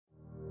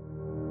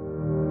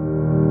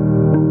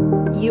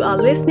you are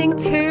listening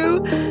to.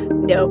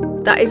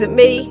 No, that isn't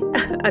me,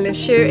 and I'm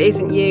sure it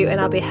isn't you,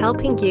 and I'll be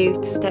helping you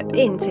to step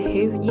into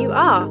who you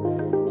are.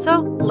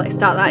 So let's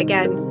start that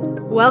again.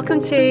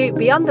 Welcome to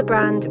Beyond the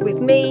Brand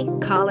with me,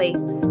 Carly.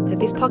 Now,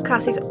 this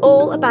podcast is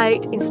all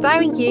about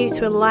inspiring you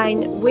to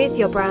align with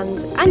your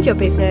brand and your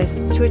business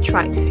to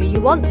attract who you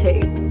want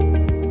to.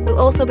 We'll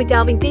also be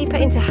delving deeper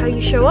into how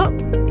you show up,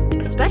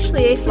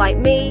 especially if, like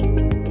me,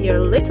 you're a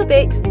little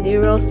bit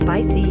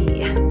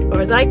neurospicy,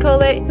 or as I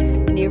call it,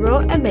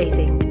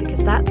 neuro-amazing,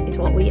 because that is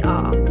what we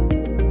are.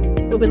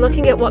 We'll be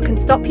looking at what can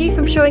stop you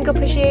from showing up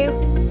as you,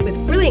 with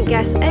brilliant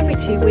guests every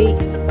 2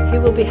 weeks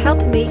who will be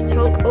helping me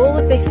talk all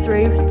of this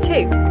through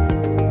too.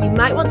 You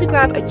might want to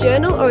grab a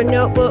journal or a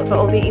notebook for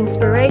all the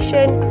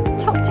inspiration,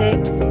 top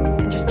tips,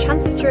 and just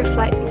chances to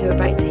reflect that you're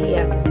about to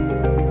hear.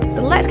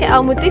 So let's get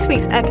on with this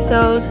week's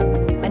episode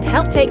and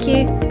help take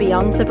you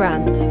beyond the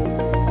brand.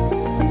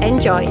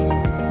 Enjoy.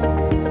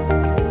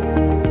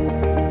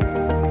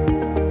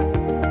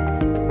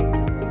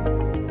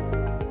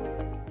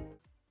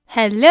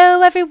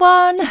 Hello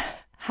everyone,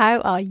 how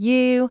are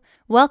you?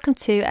 Welcome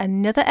to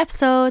another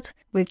episode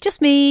with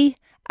just me,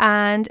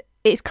 and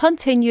it's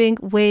continuing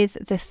with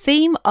the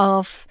theme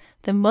of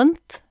the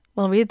month,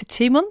 well really the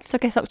 2 months, I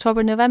guess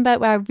October and November,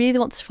 where I really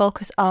want to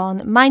focus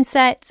on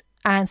mindset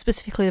and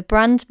specifically the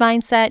brand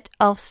mindset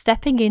of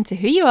stepping into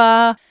who you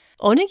are,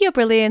 owning your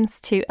brilliance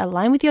to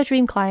align with your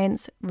dream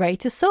clients, ready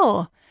to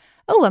soar.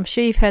 Oh, I'm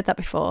sure you've heard that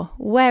before.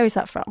 Where is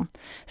that from?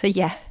 So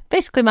yeah,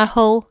 basically my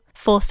whole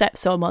 4-step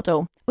SOAR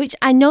model, which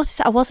I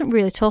noticed I wasn't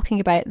really talking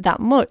about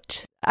that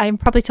much. I'm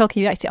probably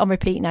talking about it on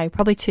repeat now,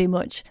 probably too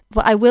much,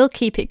 but I will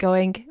keep it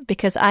going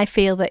because I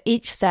feel that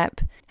each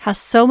step has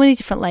so many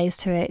different layers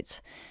to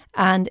it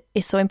and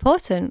is so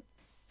important.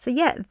 So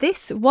yeah,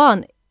 this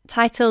one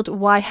titled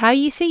Why How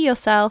You See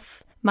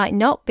Yourself Might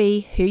Not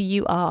Be Who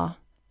You Are.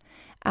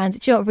 And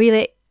do you know what,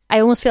 really, I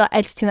almost feel like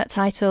editing that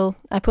title.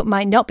 I put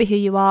might not be who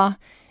you are.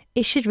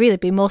 It should really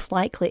be most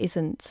likely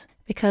isn't.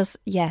 Because,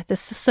 yeah,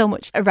 there's just so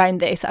much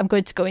around this I'm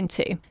going to go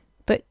into.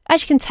 But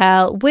as you can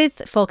tell,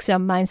 with focusing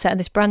on mindset and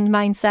this brand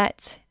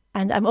mindset,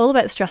 and I'm all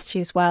about the strategy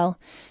as well,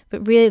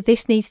 but really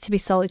this needs to be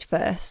solid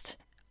first,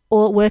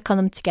 or work on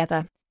them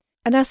together.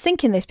 And I was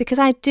thinking this because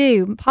I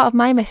do, part of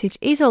my message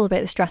is all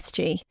about the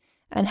strategy,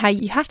 and how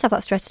you have to have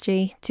that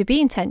strategy to be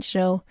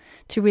intentional,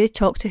 to really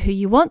talk to who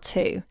you want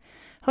to.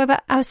 However,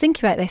 I was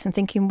thinking about this and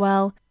thinking,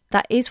 well,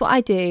 that is what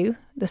I do,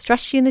 the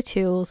strategy and the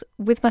tools,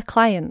 with my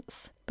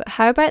clients. But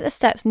how about the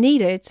steps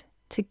needed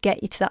to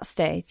get you to that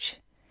stage?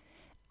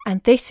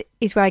 And this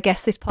is where I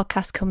guess this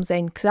podcast comes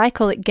in, because I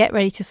call it Get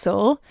Ready to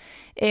Soar.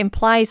 It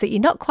implies that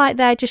you're not quite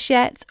there just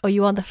yet, or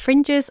you're on the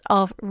fringes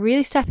of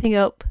really stepping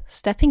up,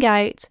 stepping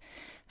out,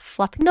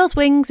 flapping those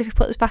wings, if you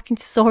put this back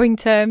into soaring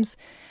terms,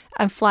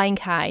 and flying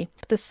high.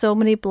 But there's so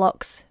many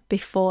blocks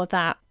before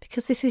that,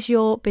 because this is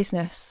your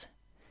business.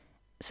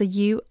 So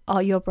you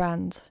are your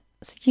brand.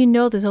 So you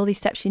know there's all these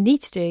steps you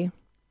need to do,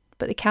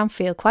 but they can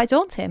feel quite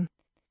daunting.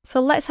 So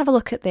let's have a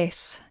look at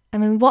this. I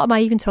mean, what am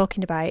I even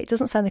talking about? It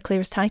doesn't sound the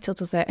clearest title,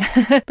 does it?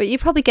 But you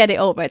probably get it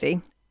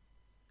already.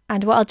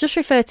 And what I'll just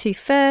refer to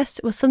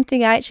first was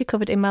something I actually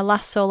covered in my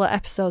last solo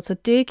episode, so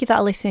do give that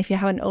a listen if you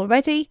haven't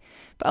already,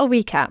 but I'll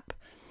recap.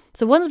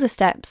 So one of the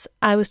steps,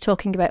 I was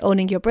talking about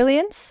owning your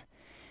brilliance,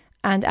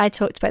 and I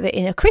talked about the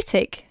inner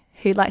critic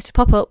who likes to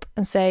pop up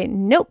and say,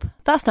 nope,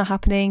 that's not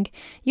happening,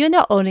 you're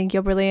not owning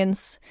your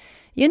brilliance,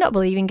 you're not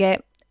believing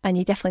it, and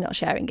you're definitely not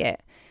sharing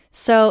it.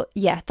 So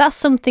yeah, that's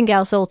something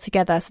else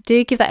altogether. So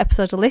do give that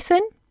episode a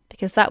listen,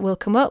 because that will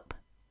come up.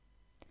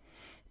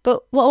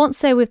 But what I want to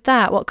say with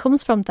that, what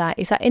comes from that,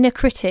 is that inner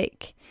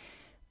critic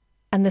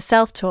and the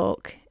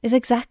self-talk is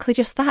exactly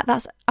just that.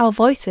 That's our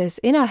voices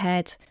in our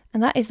head.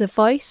 And that is the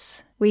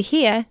voice we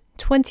hear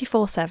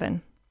 24/7.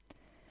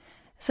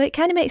 So it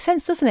kind of makes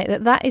sense, doesn't it,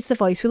 that that is the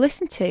voice we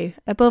listen to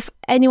above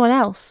anyone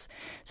else.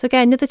 So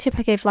again, another tip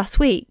I gave last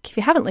week, if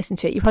you haven't listened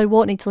to it, you probably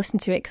won't need to listen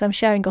to it because I'm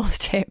sharing all the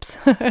tips.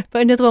 But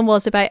another one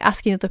was about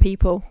asking other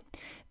people,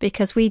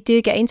 because we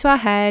do get into our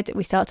head,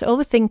 we start to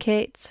overthink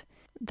it,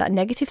 that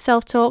negative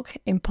self-talk,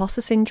 imposter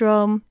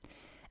syndrome.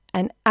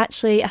 And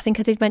actually, I think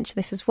I did mention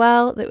this as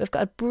well, that we've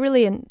got a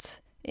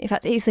brilliant, in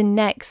fact, it's the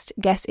next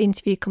guest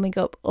interview coming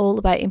up all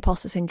about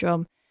imposter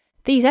syndrome.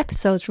 These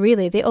episodes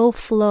really, they all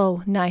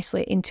flow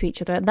nicely into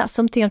each other, and that's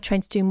something I'm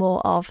trying to do more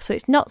of. So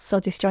it's not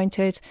so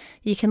disjointed.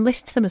 You can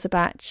listen to them as a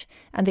batch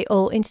and they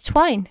all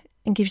intertwine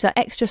and gives you that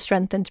extra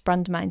strengthened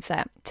brand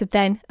mindset to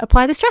then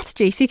apply the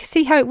strategy. So you can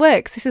see how it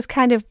works. This is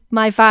kind of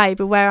my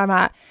vibe of where I'm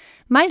at.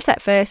 Mindset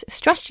first,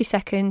 strategy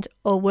second,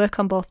 or work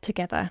on both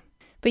together.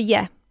 But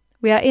yeah,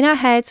 we are in our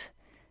head.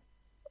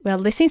 We are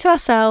listening to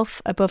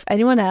ourselves above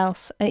anyone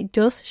else, and it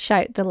does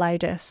shout the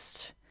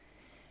loudest.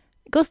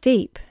 It goes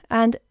deep,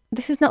 and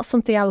this is not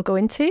something I will go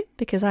into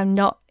because I'm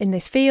not in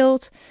this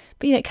field,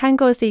 but it can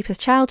go as deep as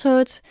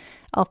childhood,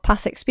 of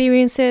past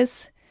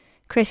experiences,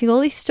 creating all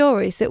these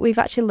stories that we've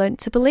actually learnt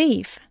to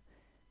believe.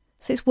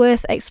 So it's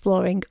worth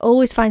exploring.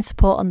 Always find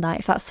support on that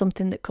if that's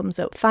something that comes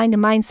up. Find a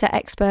mindset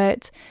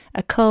expert,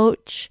 a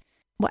coach,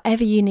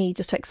 whatever you need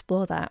just to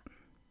explore that.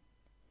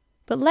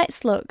 But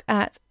let's look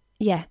at,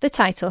 the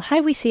title,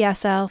 how we see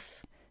ourselves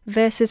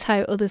versus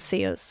how others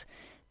see us.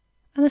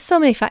 And there's so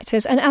many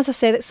factors. And as I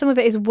say, that some of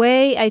it is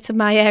way out of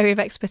my area of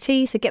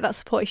expertise, so get that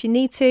support if you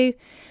need to.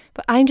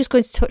 But I'm just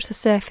going to touch the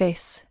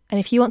surface. And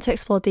if you want to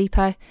explore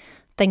deeper,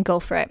 then go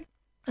for it.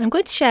 And I'm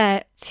going to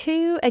share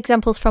 2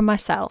 examples from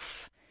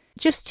myself,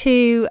 just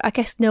to, I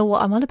guess, know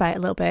what I'm on about a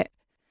little bit.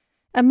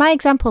 And my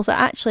examples are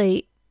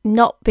actually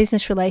not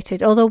business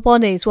related, although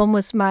one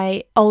was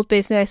my old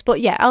business.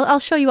 But I'll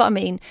show you what I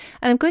mean.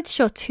 And I'm going to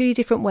show 2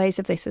 different ways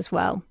of this as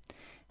well.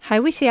 How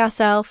we see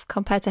ourselves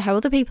compared to how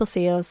other people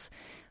see us.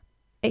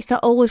 It's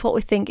not always what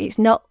we think. It's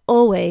not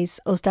always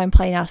us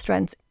downplaying our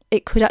strengths.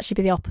 It could actually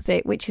be the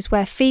opposite, which is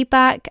where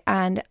feedback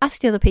and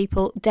asking other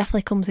people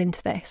definitely comes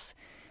into this.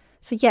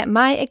 So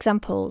my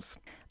examples.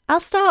 I'll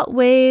start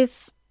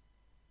with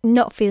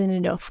not feeling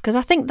enough, because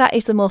I think that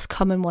is the most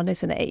common one,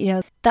 isn't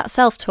it? That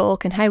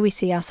self-talk and how we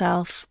see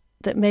ourselves,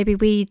 that maybe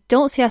we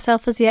don't see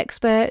ourselves as the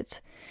expert.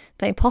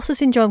 The imposter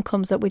syndrome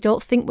comes up. We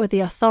don't think we're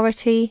the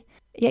authority.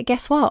 Yet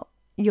guess what?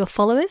 Your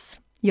followers,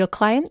 your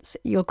clients,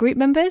 your group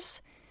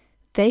members,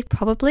 they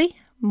probably,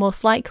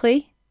 most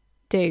likely,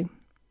 do.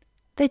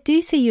 They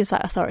do see you as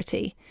that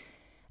authority.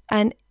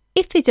 And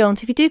if you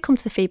do come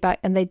to the feedback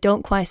and they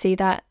don't quite see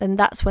that, then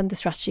that's when the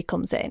strategy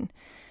comes in.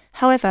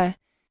 However,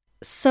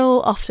 so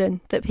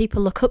often that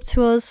people look up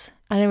to us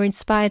and are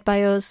inspired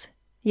by us,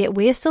 yet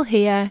we are still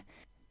here,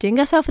 doing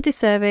ourselves a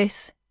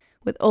disservice,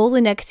 with all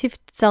the negative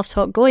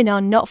self-talk going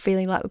on, not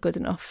feeling like we're good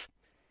enough.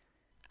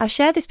 I've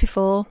shared this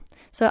before.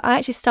 So I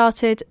actually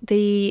started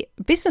the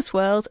business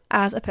world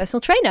as a personal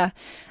trainer.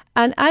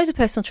 And I was a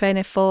personal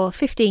trainer for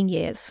 15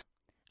 years.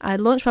 I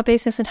launched my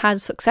business and had a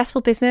successful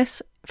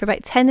business for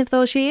about 10 of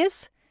those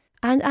years.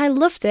 And I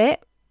loved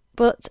it,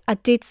 but I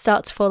did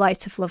start to fall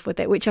out of love with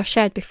it, which I've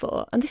shared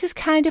before. And this is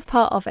kind of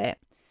part of it.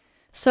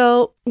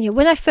 So,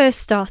 when I first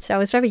started, I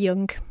was very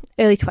young,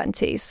 early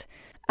 20s.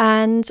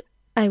 And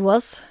I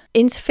was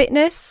into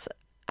fitness.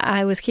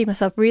 I was keeping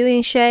myself really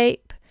in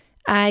shape.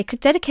 I could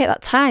dedicate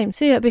that time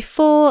to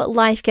before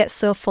life gets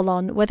so full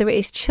on, whether it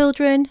is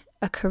children,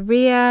 a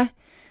career,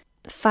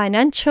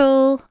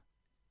 financial,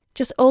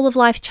 just all of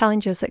life's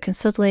challenges that can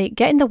suddenly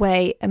get in the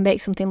way and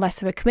make something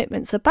less of a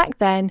commitment. So back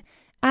then,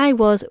 I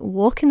was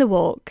walking the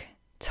walk,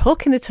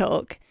 talking the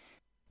talk.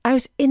 I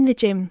was in the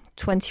gym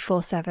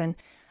 24/7.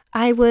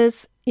 I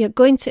was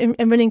going to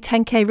and running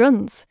 10k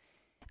runs.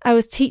 I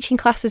was teaching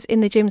classes in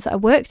the gyms that I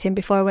worked in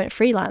before I went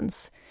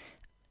freelance.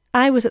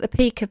 I was at the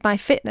peak of my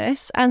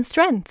fitness and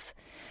strength.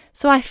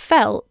 So I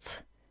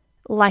felt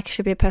like I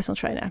should be a personal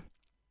trainer.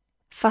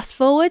 Fast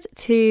forward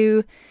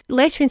to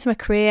later into my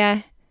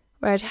career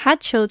where I'd had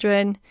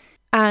children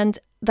and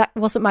that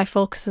wasn't my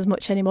focus as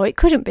much anymore. It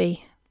couldn't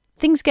be.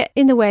 Things get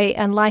in the way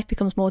and life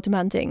becomes more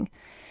demanding.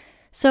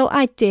 So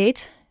I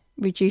did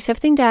reduce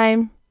everything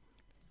down.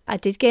 I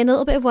did gain a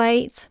little bit of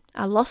weight.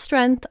 I lost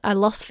strength. I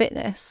lost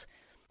fitness.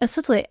 And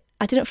suddenly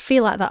I didn't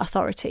feel like that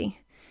authority.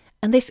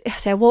 And this,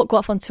 I won't go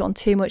off on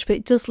too much, but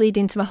it does lead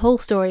into my whole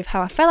story of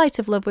how I fell out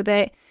of love with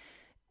it,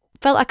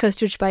 felt like I was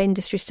judged by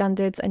industry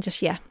standards, and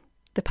just,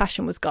 the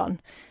passion was gone,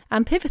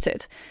 and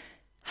pivoted.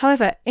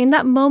 However, in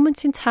that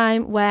moment in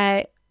time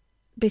where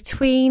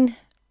between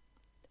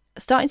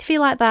starting to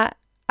feel like that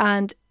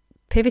and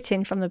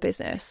pivoting from the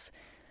business,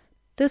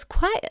 there's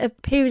quite a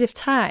period of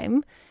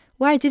time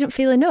where I didn't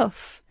feel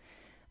enough.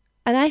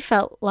 And I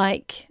felt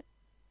like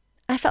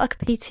a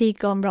PT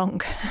gone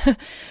wrong.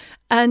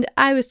 And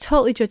I was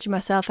totally judging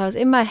myself. I was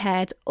in my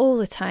head all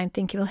the time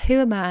thinking, well, who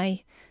am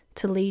I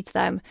to lead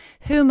them?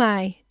 Who am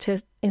I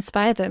to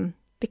inspire them?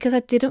 Because I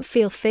didn't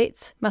feel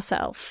fit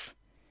myself.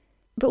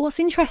 But what's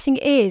interesting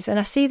is, and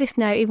I see this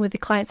now even with the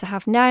clients I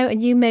have now,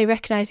 and you may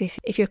recognise this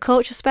if you're a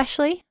coach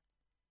especially,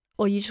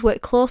 or you just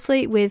work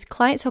closely with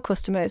clients or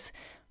customers,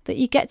 that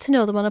you get to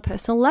know them on a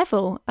personal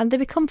level and they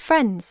become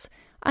friends.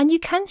 And you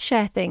can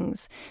share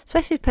things,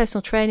 especially with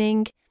personal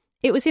training.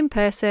 It was in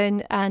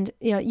person and,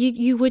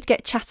 you would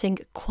get chatting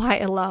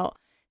quite a lot.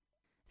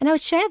 And I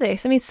would share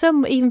this. I mean,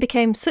 some even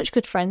became such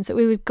good friends that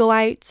we would go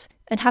out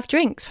and have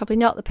drinks. Probably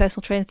not the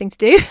personal trainer thing to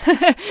do.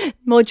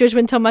 More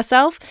judgment on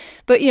myself.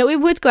 But, we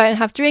would go out and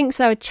have drinks.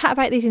 I would chat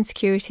about these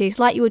insecurities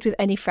like you would with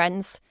any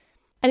friends.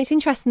 And it's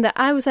interesting that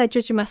I was there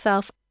judging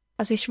myself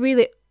as this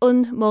really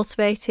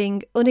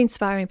unmotivating,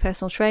 uninspiring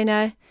personal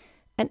trainer.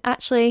 And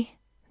actually,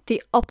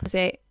 the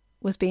opposite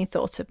was being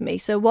thought of me.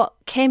 So what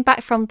came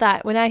back from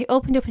that, when I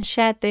opened up and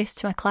shared this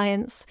to my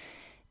clients,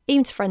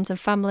 even to friends and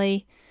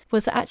family,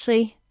 was that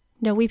actually,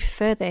 no, we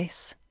prefer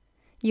this.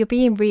 You're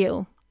being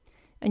real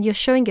and you're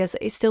showing us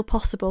that it's still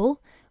possible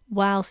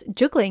whilst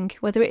juggling,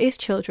 whether it is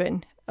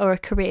children or a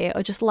career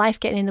or just life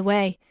getting in the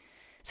way.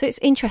 So it's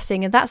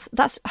interesting, and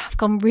that's I've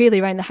gone really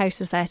around the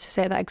houses there to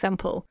say that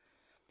example.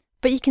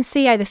 But you can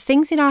see how the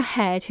things in our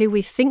head, who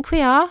we think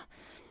we are,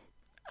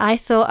 I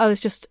thought I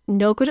was just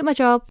no good at my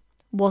job,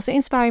 wasn't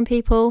inspiring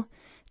people.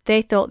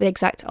 They thought the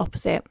exact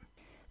opposite.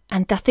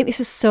 And I think this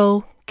is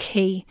so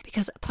key,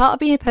 because part of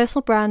being a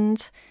personal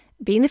brand,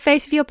 being the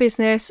face of your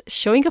business,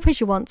 showing up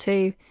as you want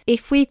to,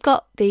 if we've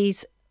got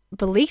these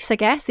beliefs, I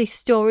guess, these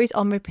stories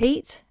on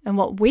repeat, and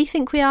what we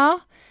think we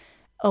are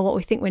or what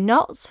we think we're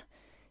not,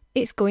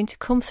 it's going to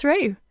come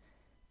through.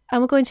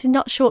 And we're going to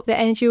not show up the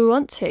energy we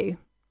want to.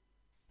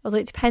 Although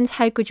it depends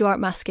how good you are at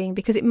masking,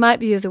 because it might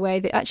be the other way,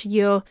 that actually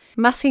you're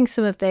masking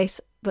some of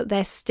this, but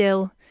they're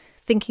still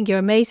thinking you're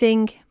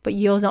amazing, but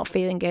you're not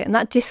feeling it. And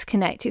that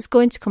disconnect, it's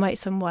going to come out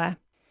somewhere.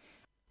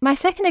 My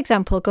second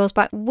example goes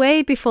back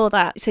way before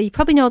that. So you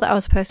probably know that I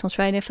was a personal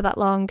trainer for that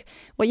long.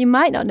 What you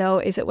might not know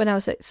is that when I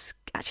was at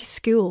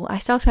school, I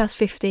started when I was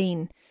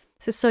 15.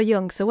 So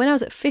young. So when I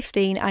was at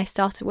 15, I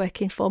started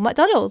working for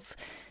McDonald's.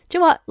 Do you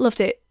know what? Loved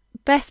it.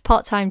 Best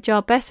part-time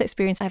job, best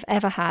experience I've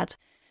ever had.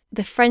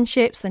 The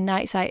friendships, the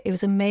nights out, it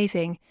was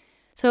amazing.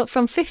 So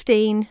from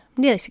 15,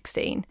 nearly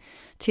 16,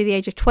 to the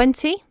age of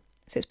 20,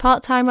 so it's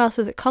part-time whilst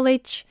I was at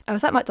college, I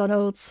was at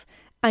McDonald's,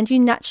 and you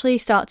naturally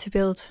start to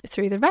build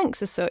through the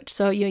ranks as such.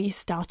 So, you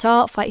start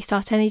off like you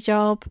start any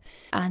job,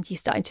 and you're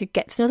starting to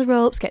get to know the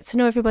ropes, get to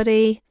know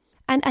everybody.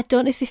 And I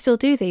don't know if they still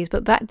do these,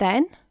 but back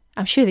then,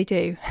 I'm sure they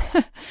do.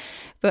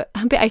 But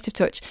I'm a bit out of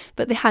touch.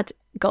 But they had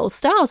gold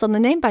stars on the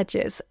name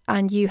badges,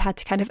 and you had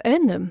to kind of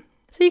earn them.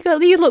 So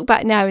you look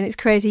back now and it's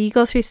crazy. You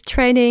go through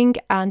training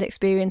and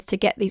experience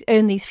to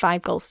earn these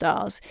 5 gold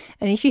stars.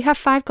 And if you have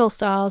 5 gold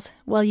stars,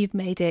 well, you've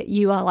made it.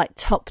 You are like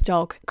top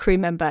dog crew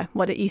member,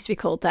 what it used to be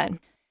called then.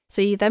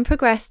 So you then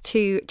progress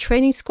to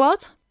training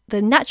squad,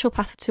 the natural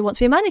path to want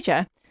to be a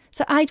manager.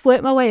 So I'd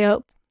worked my way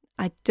up.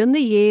 I'd done the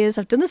years,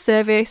 I've done the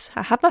service,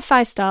 I had my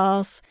 5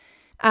 stars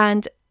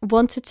and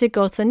wanted to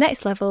go to the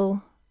next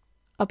level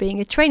of being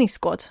a training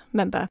squad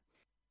member.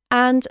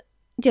 And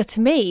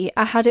to me,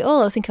 I had it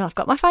all. I was thinking, I've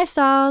got my 5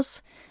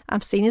 stars, I'm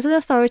seen as an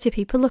authority,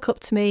 people look up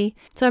to me.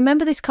 So I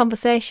remember this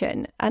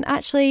conversation, and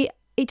actually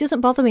it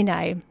doesn't bother me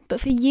now, but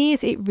for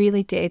years it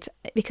really did,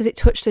 because it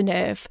touched a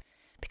nerve.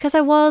 Because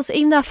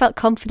even though I felt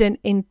confident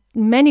in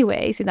many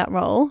ways in that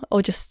role,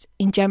 or just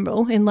in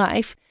general in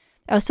life,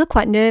 I was still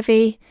quite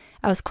nervy.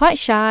 I was quite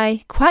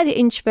shy, quite the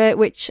introvert,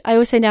 which I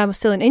always say now I'm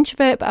still an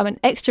introvert, but I'm an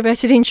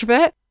extroverted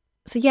introvert.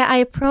 So yeah, I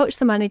approached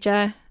the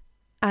manager,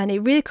 and it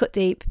really cut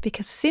deep,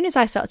 because as soon as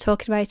I started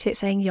talking about it,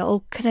 saying,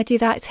 can I do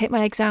that, take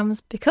my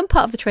exams, become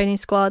part of the training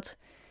squad,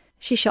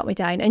 she shot me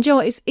down. And you know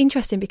what, it was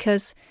interesting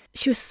because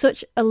she was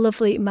such a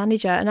lovely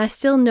manager, and I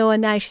still know her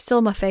now, she's still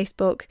on my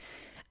Facebook,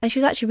 and she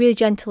was actually really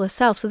gentle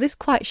herself, so this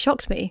quite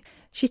shocked me.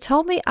 She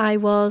told me I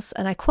was,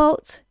 and I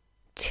quote,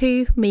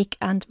 too meek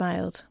and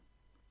mild.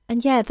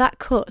 And yeah, that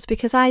cut,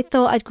 because I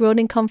thought I'd grown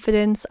in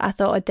confidence, I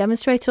thought I'd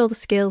demonstrated all the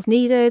skills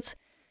needed,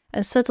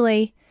 and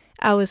suddenly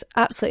I was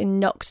absolutely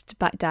knocked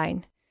back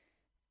down.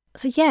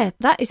 So yeah,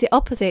 that is the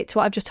opposite to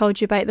what I've just told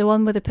you about the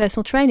one with the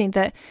personal training,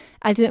 that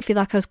I didn't feel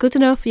like I was good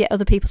enough, yet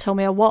other people told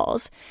me I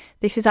was.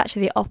 This is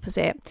actually the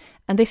opposite.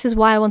 And this is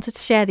why I wanted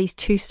to share these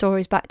 2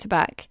 stories back to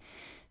back,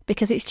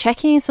 because it's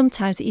checking in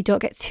sometimes that you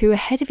don't get too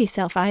ahead of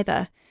yourself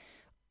either.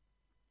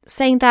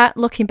 Saying that,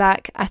 looking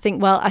back, I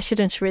think, well, I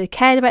shouldn't have really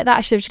cared about that.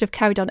 I should have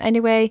carried on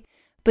anyway.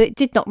 But it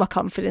did knock my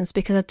confidence,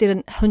 because I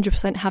didn't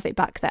 100% have it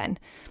back then.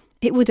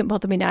 It wouldn't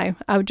bother me now.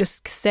 I would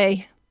just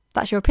say,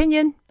 that's your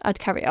opinion, I'd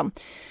carry on.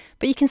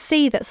 But you can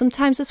see that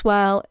sometimes as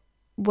well,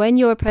 when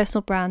you're a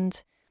personal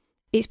brand,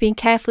 it's being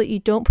careful that you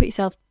don't put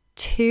yourself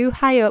too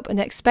high up and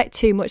expect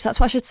too much. That's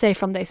what I should say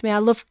from this. I mean, I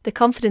love the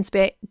confidence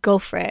bit, go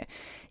for it.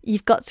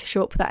 You've got to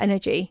show up with that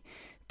energy.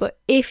 But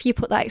if you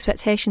put that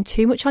expectation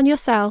too much on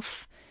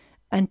yourself,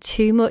 and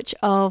too much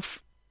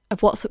of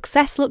what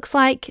success looks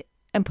like,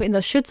 and putting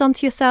those shoulds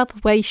onto yourself,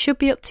 where you should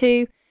be up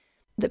to,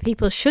 that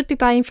people should be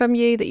buying from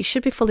you, that you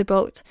should be fully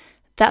booked,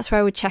 that's where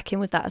I would check in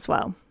with that as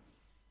well.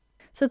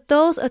 So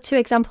those are 2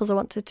 examples I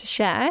wanted to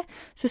share,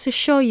 so to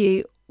show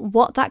you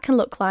what that can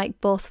look like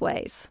both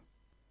ways.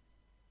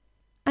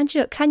 And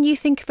can you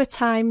think of a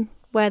time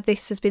where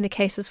this has been the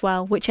case as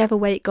well, whichever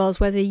way it goes,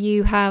 whether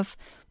you have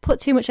put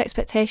too much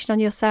expectation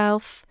on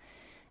yourself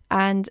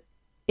and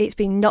it's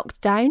been knocked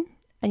down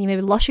and you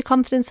maybe lost your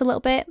confidence a little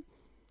bit,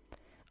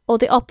 or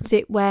the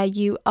opposite, where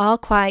you are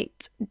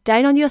quite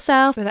down on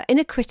yourself, where that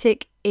inner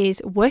critic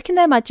is working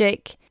their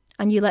magic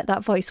and you let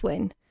that voice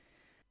win.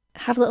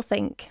 Have a little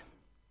think.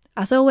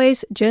 As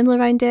always, journal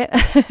around it.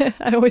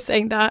 I'm always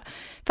saying that.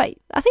 But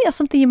I think that's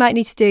something you might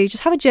need to do.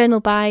 Just have a journal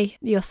by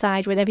your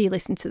side whenever you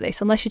listen to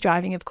this, unless you're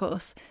driving, of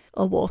course,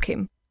 or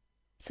walking.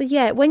 So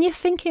yeah, when you're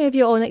thinking of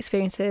your own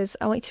experiences,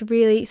 I want you to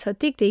really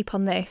dig deep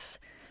on this.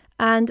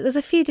 And there's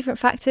a few different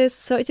factors,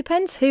 so it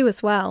depends who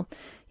as well.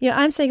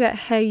 I'm saying about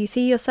how you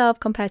see yourself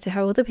compared to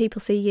how other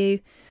people see you.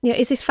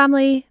 Is this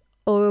family,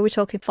 or are we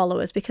talking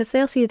followers? Because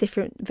they'll see a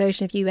different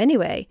version of you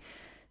anyway.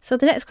 So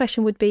the next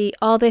question would be,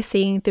 are they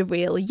seeing the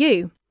real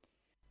you?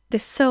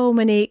 There's so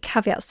many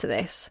caveats to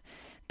this,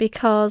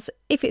 because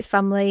if it's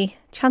family,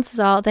 chances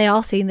are they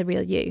are seeing the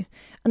real you.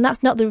 And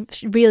that's not the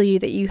real you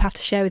that you have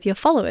to share with your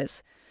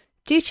followers.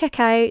 Do check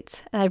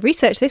out, and I've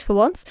researched this for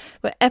once,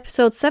 but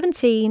episode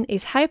 17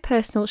 is how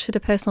personal should a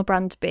personal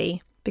brand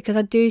be? Because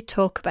I do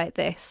talk about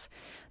this,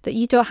 that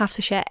you don't have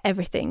to share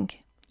everything.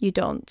 You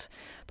don't.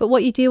 But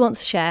what you do want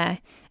to share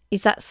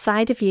is that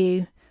side of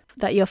you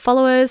that your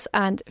followers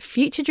and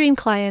future dream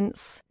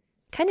clients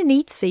kind of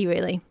need to see,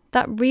 really.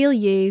 that real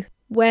you,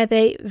 where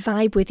they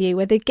vibe with you,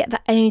 where they get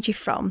that energy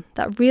from,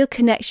 that real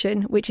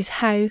connection, which is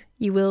how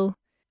you will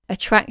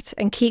attract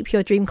and keep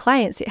your dream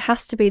clients. It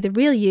has to be the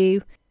real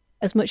you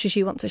as much as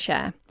you want to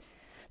share.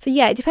 So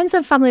yeah, it depends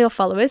on family or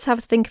followers. Have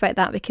a think about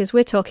that, because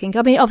we're talking,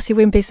 obviously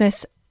we're in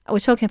business, we're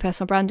talking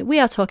personal brand, we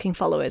are talking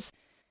followers.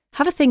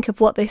 Have a think of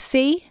what they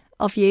see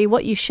of you,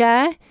 what you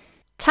share,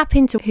 tap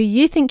into who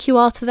you think you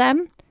are to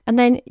them, and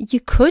then you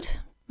could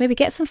maybe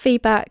get some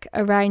feedback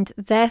around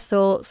their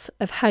thoughts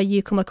of how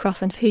you come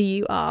across and who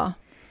you are.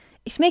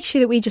 It's make sure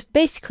that we just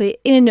basically,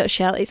 in a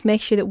nutshell, it's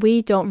make sure that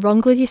we don't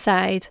wrongly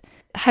decide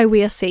how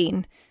we are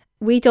seen.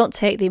 We don't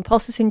take the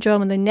imposter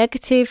syndrome and the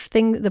negative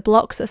thing, the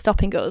blocks that are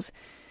stopping us.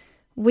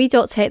 We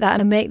don't take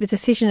that and make the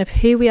decision of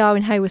who we are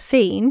and how we're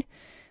seen,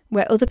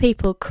 where other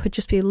people could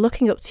just be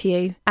looking up to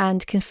you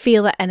and can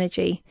feel that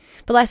energy.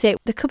 But like I say,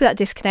 there could be that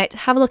disconnect.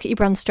 Have a look at your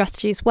brand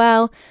strategy as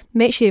well.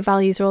 Make sure your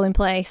values are all in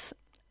place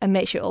and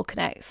make sure it all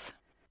connects.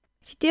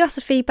 If you do ask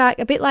for feedback,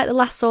 a bit like the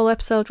last solo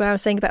episode where I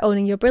was saying about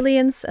owning your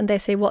brilliance, and they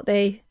say what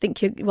they think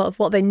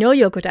what they know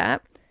you're good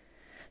at.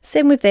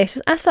 Same with this,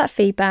 just ask for that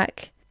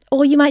feedback,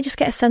 or you might just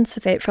get a sense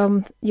of it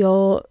from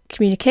your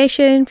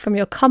communication, from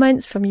your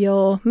comments, from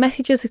your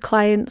messages with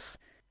clients.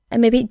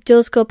 And maybe it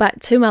does go back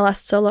to my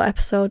last solo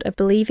episode of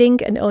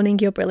believing and owning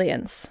your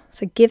brilliance.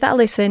 So give that a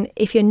listen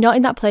if you're not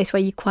in that place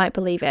where you quite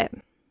believe it.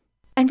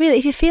 And really,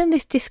 if you're feeling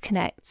this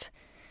disconnect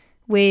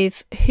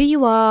with who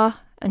you are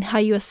and how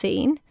you are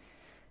seen,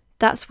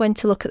 that's when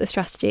to look at the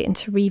strategy and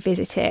to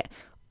revisit it,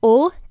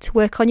 or to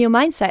work on your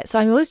mindset. So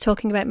I'm always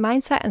talking about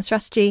mindset and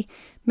strategy.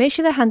 Make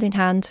sure they're hand in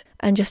hand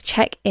and just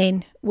check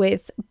in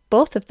with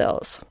both of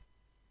those.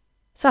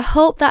 So I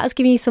hope that has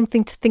given you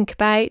something to think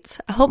about.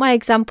 I hope my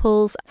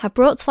examples have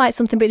brought to light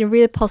something, but in a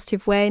really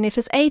positive way. And if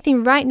there's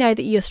anything right now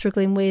that you're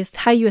struggling with,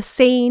 how you are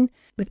seen,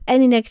 with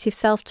any negative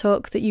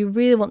self-talk that you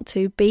really want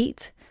to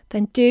beat,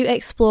 then do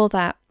explore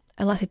that.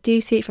 And like I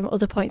do see it from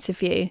other points of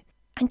view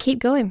and keep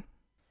going.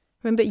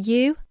 Remember,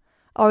 you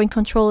are in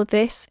control of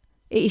this.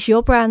 It is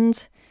your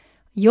brand,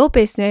 your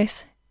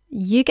business.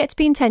 You get to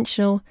be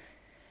intentional,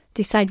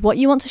 decide what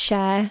you want to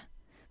share.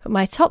 But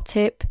my top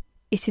tip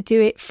is to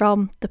do it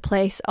from the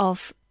place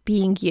of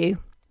being you,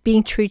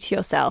 being true to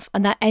yourself,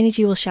 and that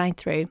energy will shine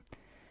through.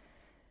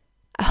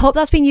 I hope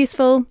that's been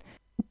useful.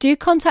 Do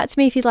contact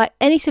me if you'd like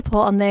any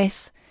support on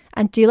this,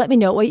 and do let me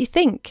know what you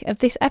think of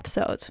this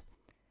episode.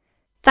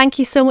 Thank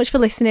you so much for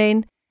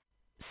listening.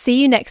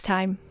 See you next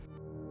time.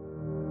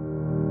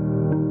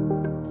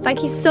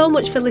 Thank you so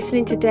much for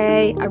listening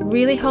today. I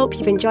really hope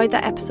you've enjoyed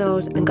that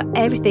episode and got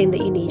everything that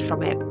you need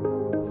from it.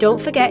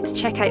 Don't forget to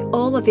check out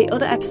all of the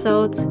other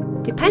episodes,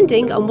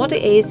 depending on what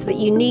it is that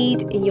you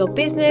need in your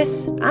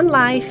business and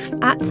life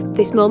at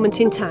this moment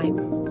in time.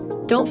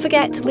 Don't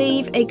forget to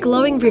leave a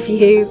glowing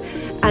review,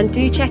 and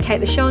do check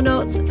out the show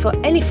notes for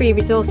any free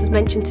resources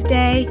mentioned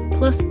today.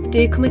 Plus,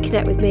 do come and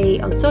connect with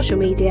me on social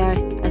media,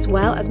 as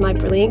well as my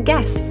brilliant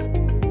guests.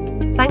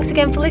 Thanks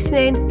again for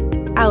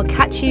listening. I'll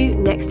catch you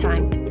next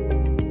time.